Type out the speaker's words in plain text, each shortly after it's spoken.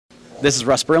This is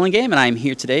Russ Burlingame, and I'm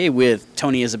here today with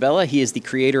Tony Isabella. He is the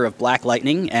creator of Black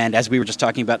Lightning, and as we were just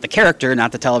talking about, the character,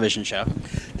 not the television show.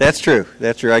 That's true.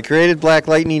 That's true. I created Black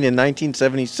Lightning in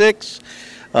 1976.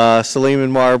 Salim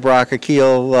and Mara Brock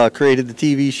Akil created the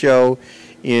TV show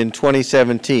in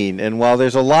 2017. And while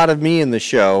there's a lot of me in the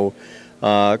show,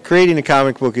 creating a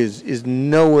comic book is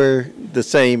nowhere the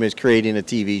same as creating a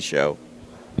TV show.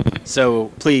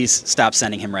 So please stop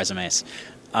sending him resumes.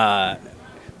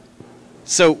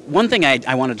 So one thing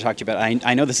I wanted to talk to you about,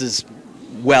 I know this is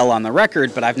well on the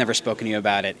record, but I've never spoken to you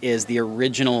about it, is the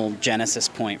original genesis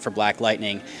point for Black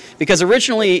Lightning. Because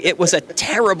originally it was a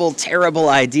terrible, terrible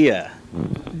idea.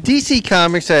 DC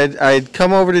Comics, I'd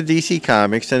come over to DC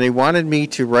Comics and they wanted me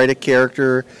to write a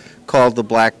character called the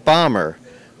Black Bomber.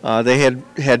 They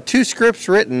had 2 scripts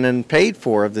written and paid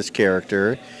for of this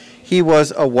character. He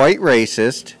was a white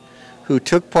racist who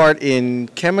took part in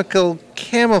chemical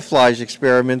camouflage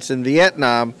experiments in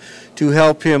Vietnam to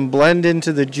help him blend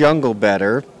into the jungle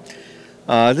better.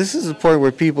 This is the point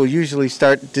where people usually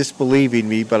start disbelieving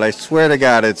me, but I swear to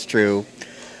God it's true.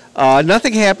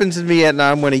 Nothing happens in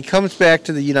Vietnam. When he comes back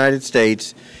to the United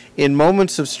States, in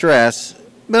moments of stress,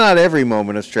 but not every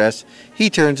moment of stress, he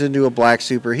turns into a black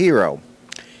superhero.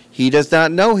 He does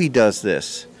not know he does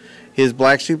this. His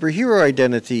black superhero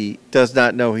identity does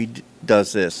not know he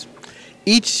does this.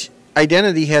 Each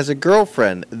identity has a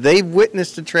girlfriend. They've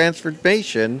witnessed the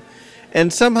transformation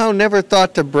and somehow never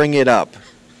thought to bring it up.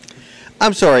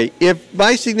 I'm sorry, if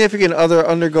my significant other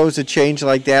undergoes a change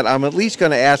like that, I'm at least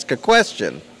going to ask a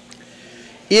question.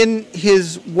 In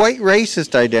his white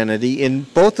racist identity, in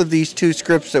both of these 2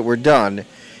 scripts that were done,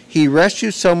 he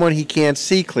rescues someone he can't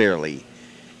see clearly.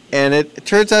 And it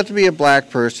turns out to be a black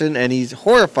person, and he's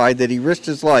horrified that he risked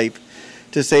his life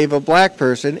to save a black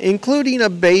person, including a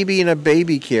baby in a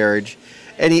baby carriage.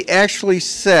 And he actually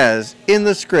says in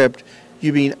the script,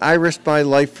 "You mean I risked my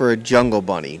life for a jungle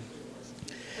bunny?"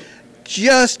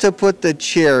 Just to put the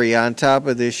cherry on top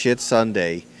of this shit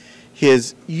sundae,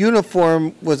 his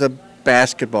uniform was a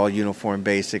basketball uniform,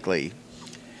 basically.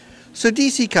 So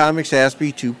DC Comics asked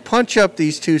me to punch up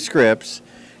these 2 scripts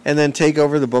and then take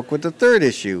over the book with the 3rd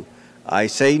issue. I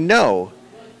say no.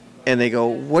 And they go,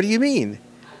 "What do you mean?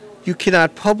 You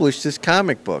cannot publish this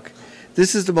comic book.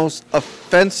 This is the most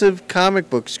offensive comic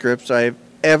book scripts I have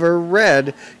ever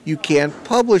read. You can't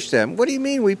publish them." "What do you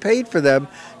mean? We paid for them."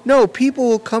 "No, people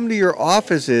will come to your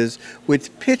offices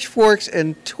with pitchforks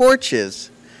and torches."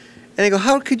 And they go,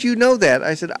 "How could you know that?"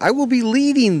 I said, "I will be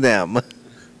leading them."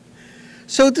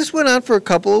 So this went on for a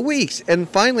couple of weeks, and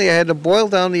finally I had to boil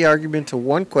down the argument to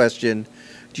one question.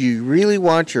 Do you really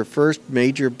want your first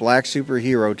major black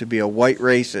superhero to be a white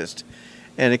racist?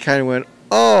 And it kind of went,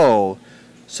 oh.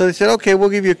 So they said, okay, we'll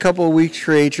give you a couple of weeks to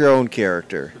create your own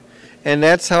character. And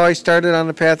that's how I started on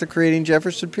the path of creating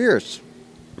Jefferson Pierce.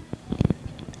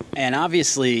 And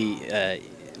obviously,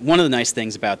 one of the nice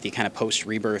things about the kind of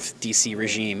post-rebirth DC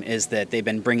regime is that they've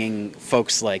been bringing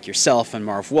folks like yourself and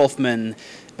Marv Wolfman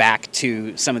back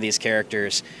to some of these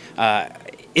characters.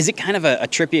 Is it kind of a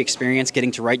trippy experience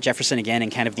getting to write Jefferson again in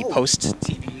kind of the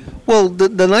post-TV? Well,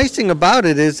 the nice thing about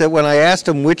it is that when I asked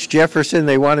them which Jefferson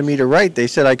they wanted me to write, they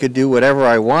said I could do whatever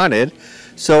I wanted.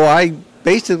 So I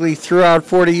basically threw out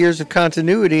 40 years of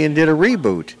continuity and did a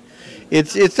reboot.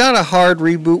 It's not a hard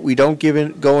reboot. We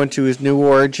don't go into his new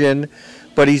origin,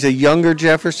 but he's a younger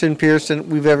Jefferson Pierce than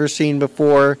we've ever seen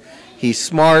before. He's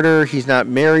smarter. He's not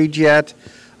married yet.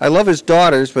 I love his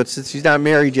daughters, but since he's not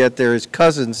married yet, they're his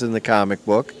cousins in the comic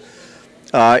book.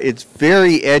 It's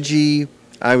very edgy.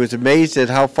 I was amazed at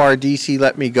how far DC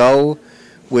let me go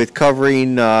with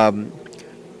covering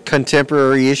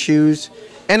contemporary issues.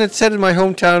 And it's set in my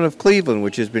hometown of Cleveland,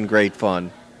 which has been great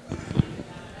fun.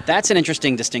 That's an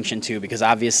interesting distinction, too, because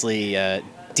obviously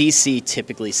DC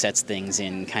typically sets things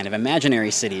in kind of imaginary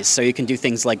cities. So you can do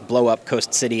things like blow up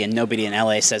Coast City and nobody in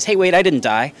LA says, hey, wait, I didn't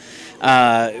die.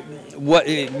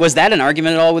 Was that an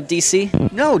argument at all with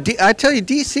DC? No, I tell you,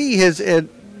 DC has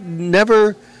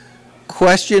never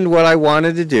questioned what I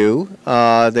wanted to do.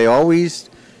 They always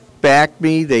backed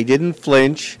me. They didn't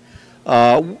flinch.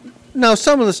 Now,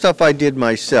 some of the stuff I did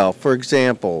myself, for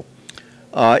example,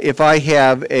 if I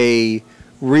have a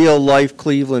real-life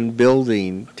Cleveland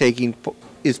building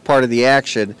is part of the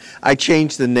action, I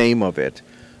changed the name of it.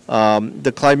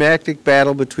 The climactic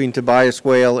battle between Tobias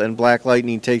Whale and Black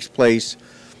Lightning takes place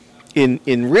in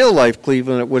real-life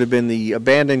Cleveland. It would have been the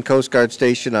abandoned Coast Guard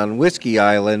station on Whiskey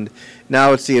Island.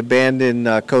 Now it's the abandoned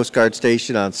Coast Guard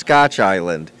station on Scotch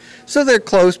Island. So they're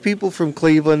close. People from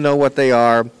Cleveland know what they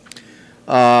are.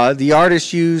 The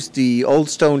artist used the Old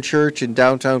Stone Church in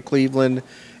downtown Cleveland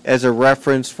as a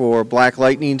reference for Black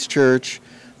Lightning's church.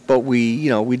 but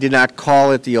we did not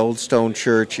call it the Old Stone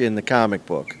Church in the comic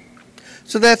book.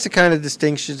 So that's the kind of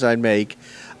distinctions I'd make.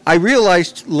 I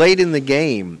realized late in the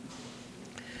game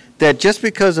that just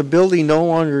because a building no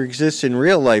longer exists in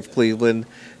real life Cleveland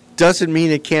doesn't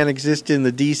mean it can't exist in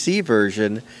the DC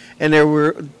version. And there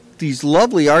were these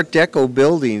lovely Art Deco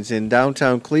buildings in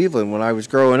downtown Cleveland when I was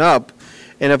growing up.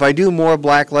 And if I do more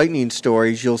Black Lightning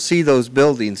stories, you'll see those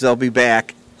buildings. They'll be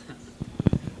back.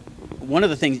 One of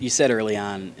the things you said early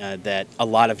on that a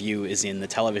lot of you is in the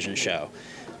television show.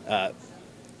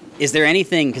 Is there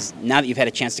anything, because now that you've had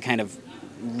a chance to kind of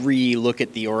re-look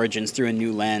at the origins through a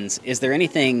new lens, is there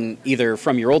anything either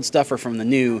from your old stuff or from the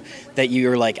new that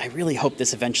you're like, I really hope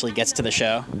this eventually gets to the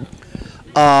show?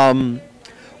 Well,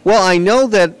 I know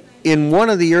that in one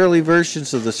of the early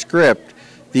versions of the script,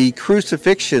 the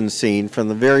crucifixion scene from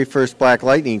the very first Black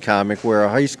Lightning comic where a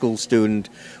high school student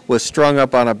was strung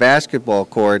up on a basketball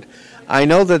court, I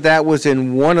know that that was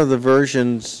in one of the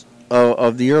versions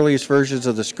of the earliest versions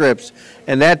of the scripts,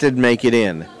 and that didn't make it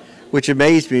in, which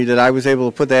amazed me that I was able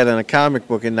to put that in a comic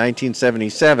book in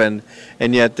 1977,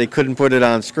 and yet they couldn't put it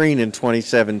on screen in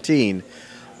 2017.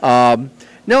 No,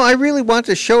 I really want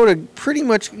the show to pretty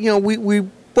much, we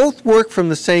both work from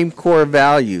the same core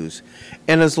values,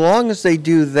 and as long as they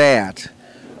do that,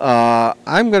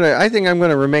 I think I'm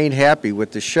gonna remain happy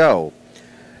with the show.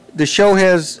 The show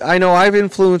I know I've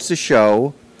influenced the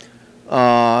show.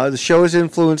 The show has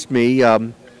influenced me.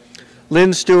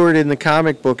 Lynn Stewart in the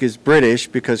comic book is British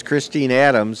because Christine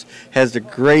Adams has the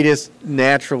greatest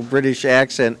natural British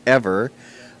accent ever.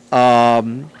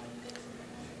 Now,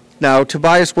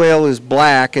 Tobias Whale is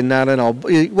black and not an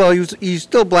albino. Well, he's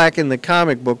still black in the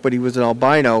comic book, but he was an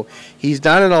albino. He's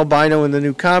not an albino in the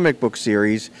new comic book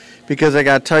series because I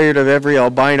got tired of every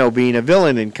albino being a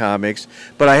villain in comics.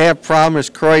 But I have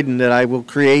promised Croydon that I will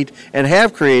create and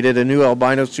have created a new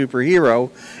albino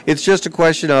superhero. It's just a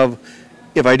question of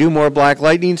if I do more Black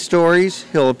Lightning stories,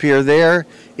 he'll appear there.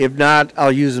 If not,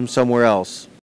 I'll use him somewhere else.